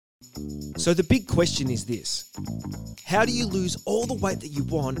So the big question is this: how do you lose all the weight that you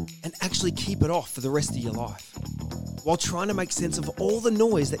want and actually keep it off for the rest of your life, while trying to make sense of all the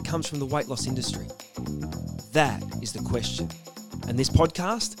noise that comes from the weight loss industry? That is the question, and this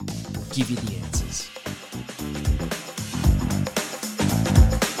podcast will give you the answers.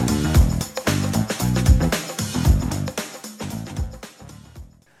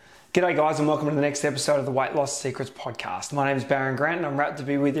 G'day guys, and welcome to the next episode of the Weight Loss Secrets podcast. My name is Baron Grant and I'm wrapped to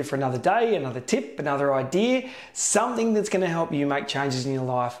be with you for another day, another tip, another idea, something that's going to help you make changes in your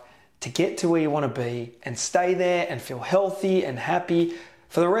life to get to where you want to be and stay there and feel healthy and happy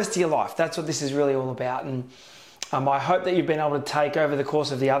for the rest of your life. That's what this is really all about. And I hope that you've been able to take, over the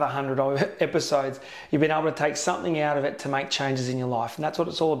course of the other 100 episodes, you've been able to take something out of it to make changes in your life. And that's what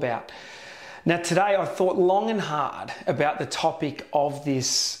it's all about. Now today I thought long and hard about the topic of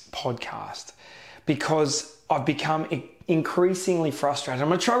this podcast because I've become increasingly frustrated. I'm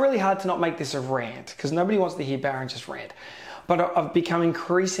going to try really hard to not make this a rant because nobody wants to hear Baron just rant. But I've become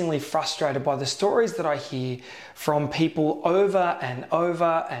increasingly frustrated by the stories that I hear from people over and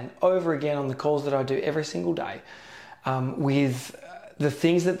over and over again on the calls that I do every single day with the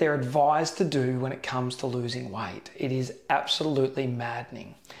things that they're advised to do when it comes to losing weight. It is absolutely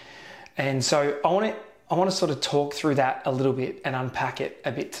maddening. And so I want to sort of talk through that a little bit and unpack it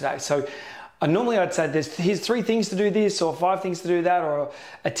a bit today. So normally I'd say here's 3 things to do this or 5 things to do that or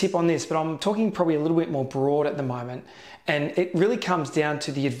a tip on this, but I'm talking probably a little bit more broad at the moment. And it really comes down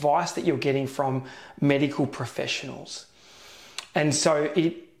to the advice that you're getting from medical professionals. And so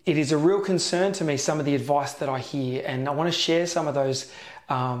it is a real concern to me, some of the advice that I hear, and I want to share some of those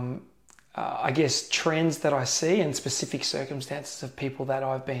trends that I see and specific circumstances of people that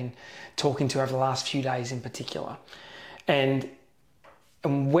I've been talking to over the last few days in particular. And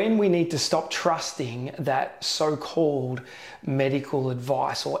when we need to stop trusting that so-called medical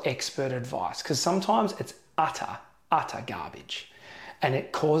advice or expert advice, because sometimes it's utter garbage and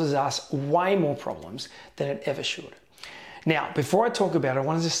it causes us way more problems than it ever should. Now, before I talk about it, I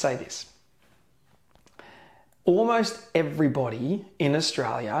want to just say this. Almost everybody in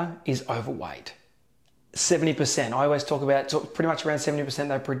Australia is overweight. 70%. I always talk about pretty much around 70%.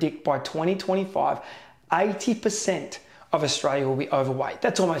 They predict by 2025, 80% of Australia will be overweight.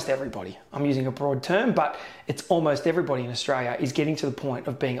 That's almost everybody. I'm using a broad term, but it's almost everybody in Australia is getting to the point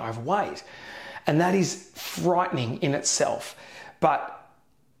of being overweight. And that is frightening in itself. But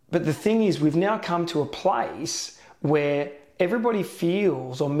the thing is, we've now come to a place where everybody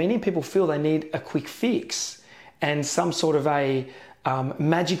feels, or many people feel, they need a quick fix and some sort of a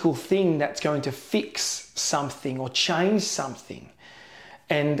magical thing that's going to fix something or change something.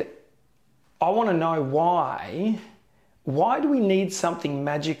 And I want to know why. Why do we need something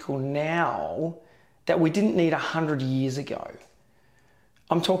magical now that we didn't need 100 years ago?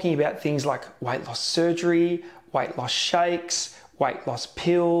 I'm talking about things like weight loss surgery, weight loss shakes, weight loss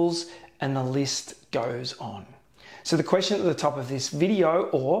pills, and the list goes on. So the question at the top of this video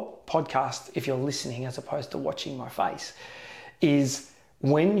or podcast, if you're listening as opposed to watching my face, is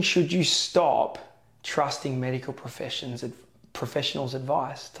when should you stop trusting medical professionals'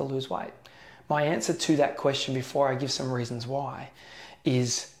 advice to lose weight? My answer to that question, before I give some reasons why,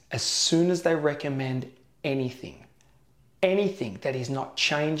 is as soon as they recommend anything that is not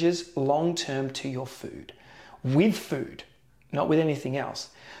changes long-term to your food, with food, not with anything else.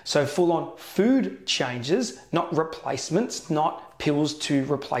 So full-on food changes, not replacements, not pills to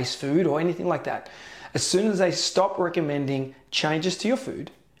replace food or anything like that. As soon as they stop recommending changes to your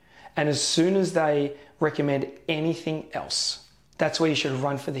food, and as soon as they recommend anything else, that's where you should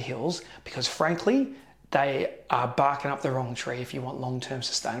run for the hills, because frankly, they are barking up the wrong tree if you want long-term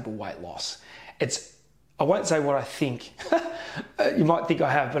sustainable weight loss. I won't say what I think. You might think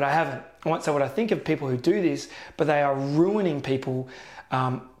I have, but I haven't. I won't say what I think of people who do this, but they are ruining people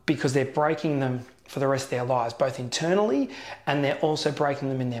because they're breaking them for the rest of their lives, both internally and they're also breaking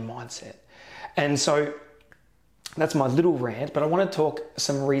them in their mindset. And so that's my little rant, but I want to talk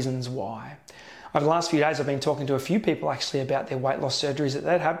some reasons why. Over the last few days, I've been talking to a few people actually about their weight loss surgeries that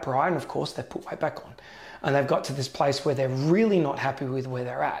they'd had prior, and of course they put weight back on. And they've got to this place where they're really not happy with where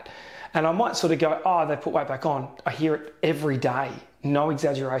they're at. And I might sort of go, oh, they put weight back on. I hear it every day, no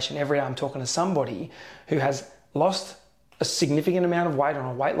exaggeration. Every day I'm talking to somebody who has lost a significant amount of weight on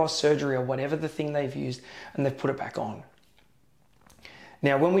a weight loss surgery or whatever the thing they've used, and they've put it back on.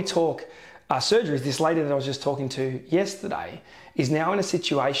 Now, when we talk surgeries, this lady that I was just talking to yesterday is now in a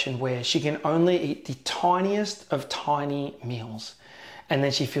situation where she can only eat the tiniest of tiny meals. And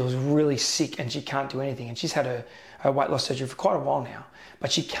then she feels really sick and she can't do anything. And she's had her weight loss surgery for quite a while now,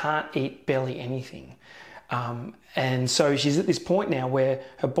 but she can't eat barely anything. And so she's at this point now where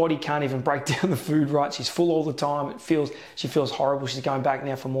her body can't even break down the food right. She's full all the time. She feels horrible. She's going back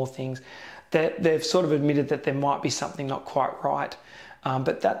now for more things. They've sort of admitted that there might be something not quite right.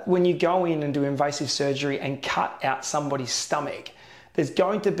 But that when you go in and do invasive surgery and cut out somebody's stomach, there's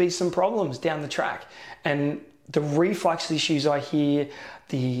going to be some problems down the track. And the reflux issues I hear,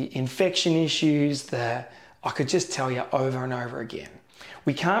 the infection issues, I could just tell you over and over again.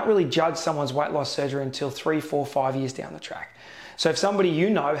 We can't really judge someone's weight loss surgery until 3, 4, 5 years down the track. So if somebody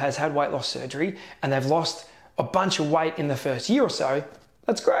you know has had weight loss surgery and they've lost a bunch of weight in the first year or so,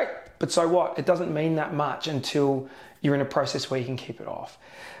 that's great. But so what? It doesn't mean that much until you're in a process where you can keep it off.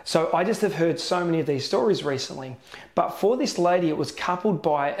 So I just have heard so many of these stories recently. But for this lady, it was coupled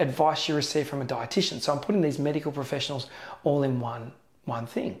by advice she received from a dietitian. So I'm putting these medical professionals all in one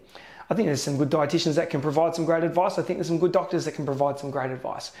thing. I think there's some good dietitians that can provide some great advice. I think there's some good doctors that can provide some great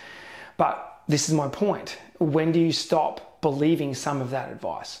advice. But this is my point. When do you stop believing some of that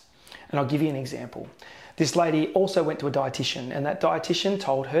advice? And I'll give you an example. This lady also went to a dietitian, and that dietitian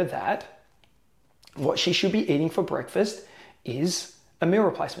told her that what she should be eating for breakfast is a meal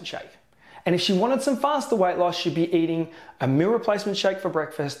replacement shake. And if she wanted some faster weight loss, she'd be eating a meal replacement shake for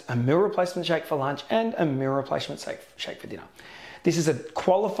breakfast, a meal replacement shake for lunch, and a meal replacement shake for dinner. This is a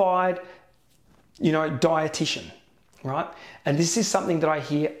qualified, dietitian, right? And this is something that I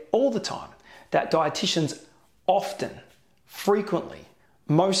hear all the time, that dietitians often, frequently,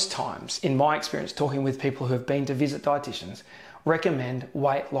 most times, in my experience, talking with people who have been to visit dietitians, recommend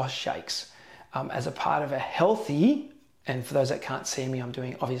weight loss shakes as a part of a healthy, and for those that can't see me, I'm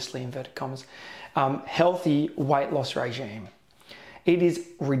doing obviously inverted commas, healthy weight loss regime. It is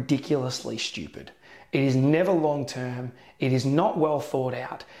ridiculously stupid. It is never long-term. It is not well thought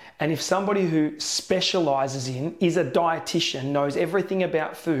out. And if somebody who specializes is a dietitian, knows everything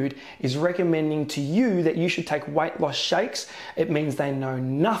about food, is recommending to you that you should take weight loss shakes, it means they know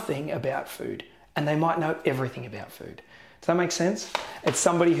nothing about food, and they might know everything about food. Does that make sense? It's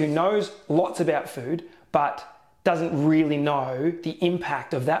somebody who knows lots about food, but doesn't really know the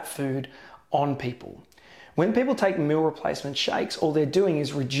impact of that food on people. When people take meal replacement shakes, all they're doing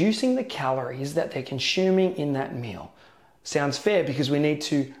is reducing the calories that they're consuming in that meal. Sounds fair because we need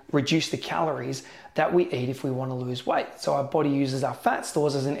to reduce the calories that we eat if we want to lose weight. So our body uses our fat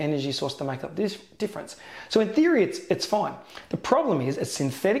stores as an energy source to make up this difference. So in theory, it's fine. The problem is it's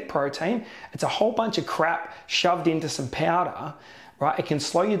synthetic protein. It's a whole bunch of crap shoved into some powder, right? It can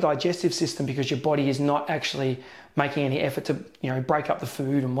slow your digestive system because your body is not actually making any effort to, break up the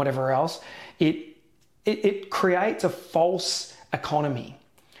food and whatever else. It creates a false economy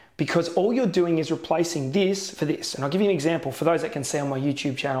because all you're doing is replacing this for this. And I'll give you an example for those that can see on my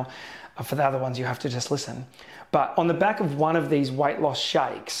YouTube channel. For the other ones, you have to just listen. But on the back of one of these weight loss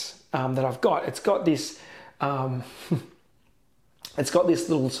shakes that I've got, it's got this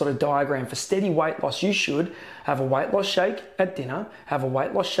little sort of diagram for steady weight loss. You should have a weight loss shake at dinner, have a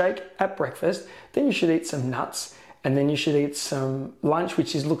weight loss shake at breakfast, then you should eat some nuts, and then you should eat some lunch,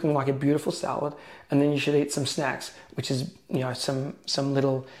 which is looking like a beautiful salad, and then you should eat some snacks, which is some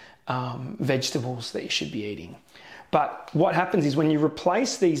little vegetables that you should be eating. But what happens is when you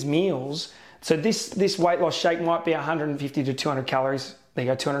replace these meals, so this weight loss shake might be 150 to 200 calories. There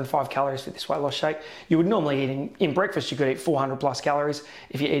you go, 205 calories for this weight loss shake. You would normally eat in breakfast, you could eat 400 plus calories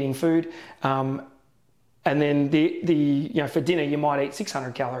if you're eating food. And then for dinner, you might eat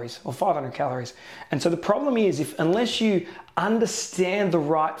 600 calories or 500 calories. And so the problem is unless you understand the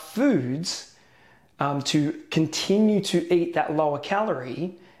right foods to continue to eat that lower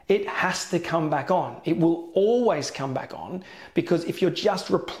calorie, it has to come back on. It will always come back on because if you're just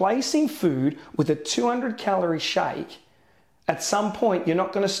replacing food with a 200 calorie shake, at some point you're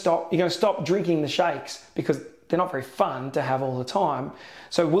going to stop drinking the shakes because they're not very fun to have all the time.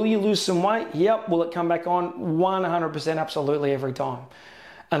 So will you lose some weight? Yep. Will it come back on? 100% absolutely every time.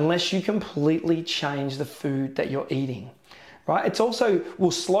 Unless you completely change the food that you're eating. Right? It's also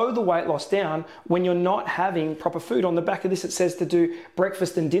will slow the weight loss down when you're not having proper food. On the back of this, it says to do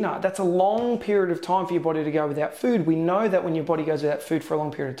breakfast and dinner. That's a long period of time for your body to go without food. We know that when your body goes without food for a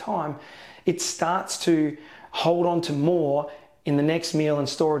long period of time, it starts to hold on to more in the next meal and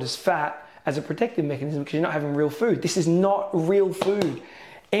store it as fat as a protective mechanism because you're not having real food. This is not real food.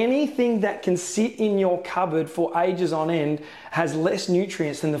 Anything that can sit in your cupboard for ages on end has less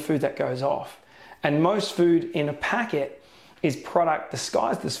nutrients than the food that goes off. And most food in a packet is product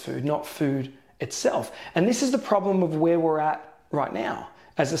disguised as food, not food itself. And this is the problem of where we're at right now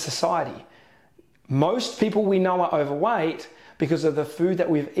as a society. Most people we know are overweight because of the food that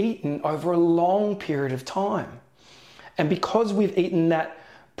we've eaten over a long period of time. And because we've eaten that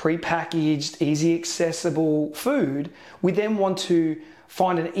pre-packaged, easy accessible food, we then want to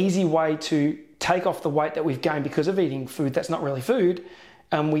find an easy way to take off the weight that we've gained because of eating food that's not really food.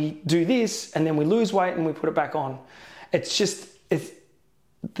 And we do this and then we lose weight and we put it back on.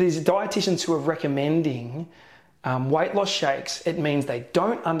 These dietitians who are recommending weight loss shakes, it means they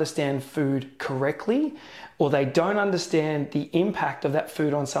don't understand food correctly, or they don't understand the impact of that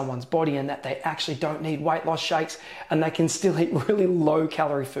food on someone's body, and that they actually don't need weight loss shakes and they can still eat really low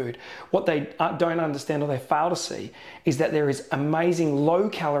calorie food. What they don't understand, or they fail to see, is that there is amazing low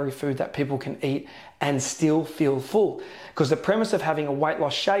calorie food that people can eat and still feel full. Because the premise of having a weight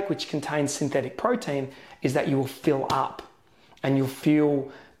loss shake, which contains synthetic protein, is that you will fill up and you'll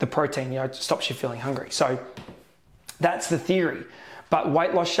feel the protein, it stops you feeling hungry. So that's the theory. But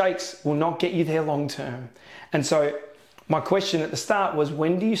weight loss shakes will not get you there long term. And so my question at the start was,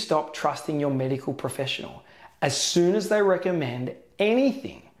 when do you stop trusting your medical professional? As soon as they recommend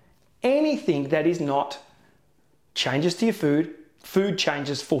anything that is not changes to your food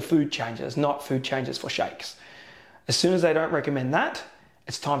changes for food changes, not food changes for shakes. As soon as they don't recommend that,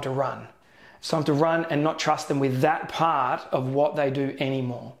 it's time to run. It's time to run and not trust them with that part of what they do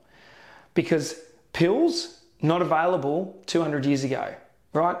anymore. Because pills, not available 200 years ago,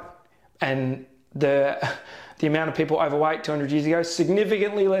 right? And the amount of people overweight 200 years ago,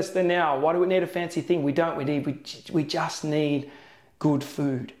 significantly less than now. Why do we need a fancy thing? We don't. We just need good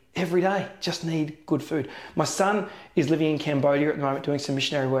food. Every day, just need good food. My son is living in Cambodia at the moment doing some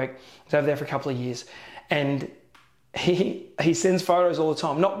missionary work. He's over there for a couple of years. And he sends photos all the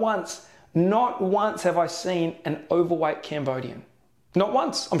time. Not once have I seen an overweight Cambodian. Not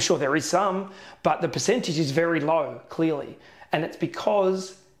once. I'm sure there is some, but the percentage is very low, clearly. And it's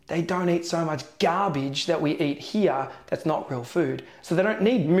because they don't eat so much garbage that we eat here that's not real food. So they don't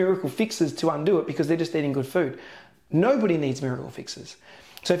need miracle fixes to undo it because they're just eating good food. Nobody needs miracle fixes.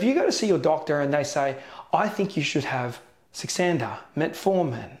 So if you go to see your doctor and they say, I think you should have Saxenda,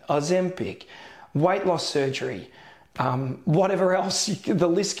 Metformin, Ozempic, weight loss surgery, whatever else, the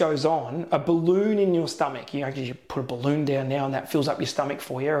list goes on, a balloon in your stomach. You put a balloon down now and that fills up your stomach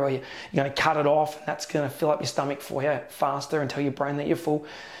for you, or you're going to cut it off and that's going to fill up your stomach for you faster and tell your brain that you're full.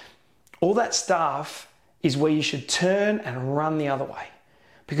 All that stuff is where you should turn and run the other way.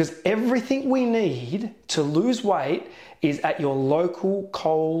 Because everything we need to lose weight is at your local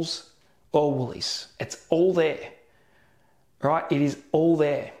Coles or Woolies. It's all there, right? It is all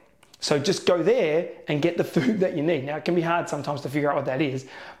there. So just go there and get the food that you need. Now, it can be hard sometimes to figure out what that is,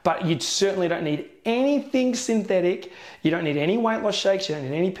 but you certainly don't need anything synthetic. You don't need any weight loss shakes. You don't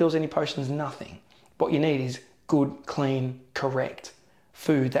need any pills, any potions, nothing. What you need is good, clean, correct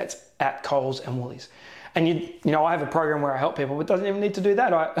food that's at Coles and Woolies. And I have a program where I help people, but it doesn't even need to do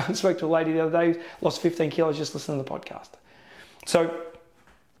that. I spoke to a lady the other day who lost 15 kilos just listening to the podcast. So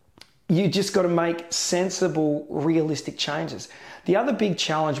you just got to make sensible, realistic changes. The other big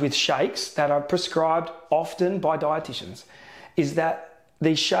challenge with shakes that are prescribed often by dietitians is that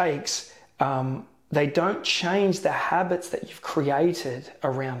these shakes, they don't change the habits that you've created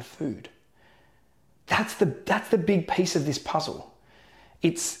around food. That's the big piece of this puzzle.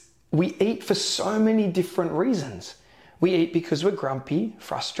 We eat for so many different reasons. We eat because we're grumpy,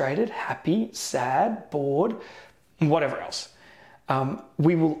 frustrated, happy, sad, bored, whatever else.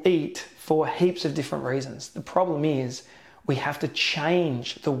 We will eat for heaps of different reasons. The problem is we have to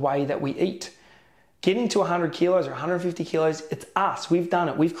change the way that we eat. Getting to 100 kilos or 150 kilos, it's us. We've done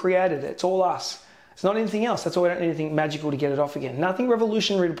it. We've created it. It's all us. It's not anything else. That's why we don't need anything magical to get it off again. Nothing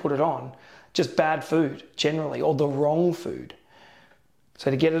revolutionary to put it on. Just bad food, generally, or the wrong food. So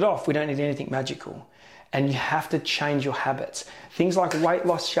to get it off, we don't need anything magical. And you have to change your habits. Things like weight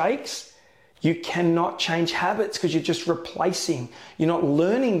loss shakes, you cannot change habits because you're just replacing. You're not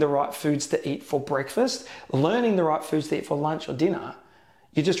learning the right foods to eat for breakfast, learning the right foods to eat for lunch or dinner.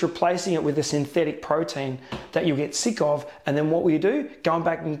 You're just replacing it with a synthetic protein that you'll get sick of. And then what will you do? Going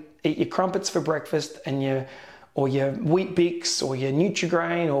back and eat your crumpets for breakfast and your Wheat Bix or your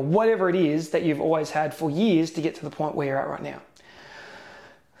Nutri-Grain or whatever it is that you've always had for years to get to the point where you're at right now.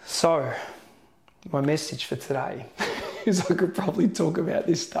 So, my message for today is I could probably talk about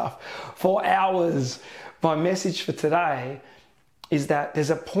this stuff for hours. My message for today is that there's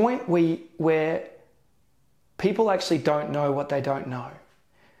a point where people actually don't know what they don't know.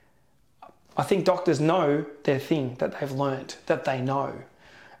 I think doctors know their thing that they've learned, that they know.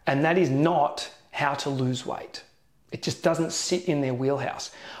 And that is not how to lose weight. It just doesn't sit in their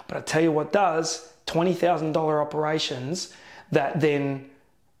wheelhouse. But I tell you what does, $20,000 operations that then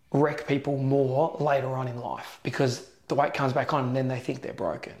wreck people more later on in life because the weight comes back on and then they think they're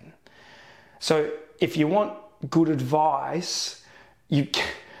broken. So if you want good advice,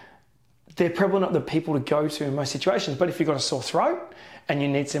 they're probably not the people to go to in most situations. But if you've got a sore throat and you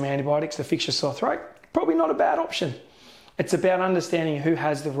need some antibiotics to fix your sore throat, probably not a bad option. It's about understanding who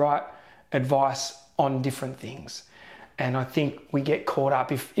has the right advice on different things. And I think we get caught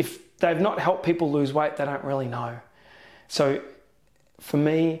up. If they've not helped people lose weight, they don't really know. So for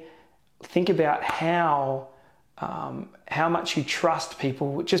me, think about how much you trust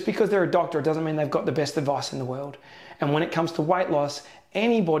people. Just because they're a doctor, it doesn't mean they've got the best advice in the world. And when it comes to weight loss,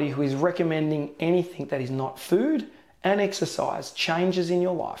 anybody who is recommending anything that is not food and exercise, changes in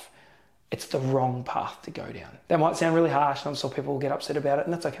your life, it's the wrong path to go down. That might sound really harsh, and I'm sure people will get upset about it,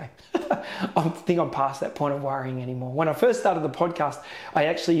 and that's okay. I think I'm past that point of worrying anymore. When I first started the podcast, I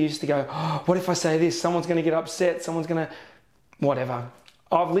actually used to go, oh, what if I say this? Someone's going to get upset. Someone's going to... whatever.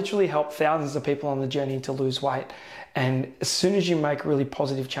 I've literally helped thousands of people on the journey to lose weight. And as soon as you make really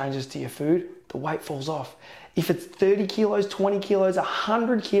positive changes to your food, the weight falls off. If it's 30 kilos, 20 kilos,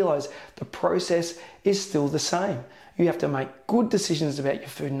 100 kilos, the process is still the same. You have to make good decisions about your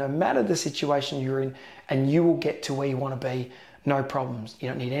food, no matter the situation you're in, and you will get to where you want to be, no problems. You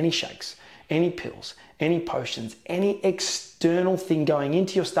don't need any shakes, any pills, any potions, any external thing going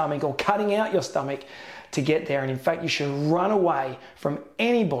into your stomach or cutting out your stomach to get there. And in fact, you should run away from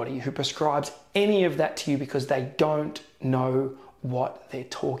anybody who prescribes any of that to you, because they don't know what they're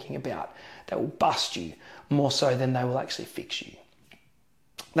talking about. They will bust you more so than they will actually fix you.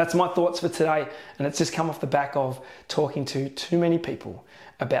 That's my thoughts for today, and it's just come off the back of talking to too many people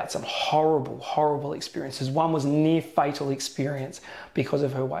about some horrible, horrible experiences. One was near fatal experience because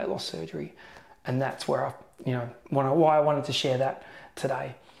of her weight loss surgery, and that's where why I wanted to share that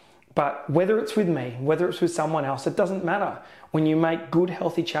today. But whether it's with me, whether it's with someone else, it doesn't matter. When you make good,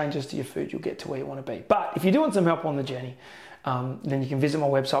 healthy changes to your food, you'll get to where you want to be. But if you do want some help on the journey, then you can visit my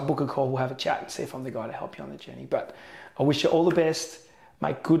website, book a call, we'll have a chat and see if I'm the guy to help you on the journey. But I wish you all the best.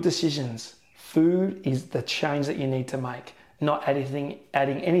 Make good decisions. Food is the change that you need to make, not adding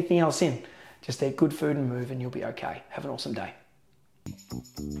anything else in. Just eat good food and move, and you'll be okay. Have an awesome day.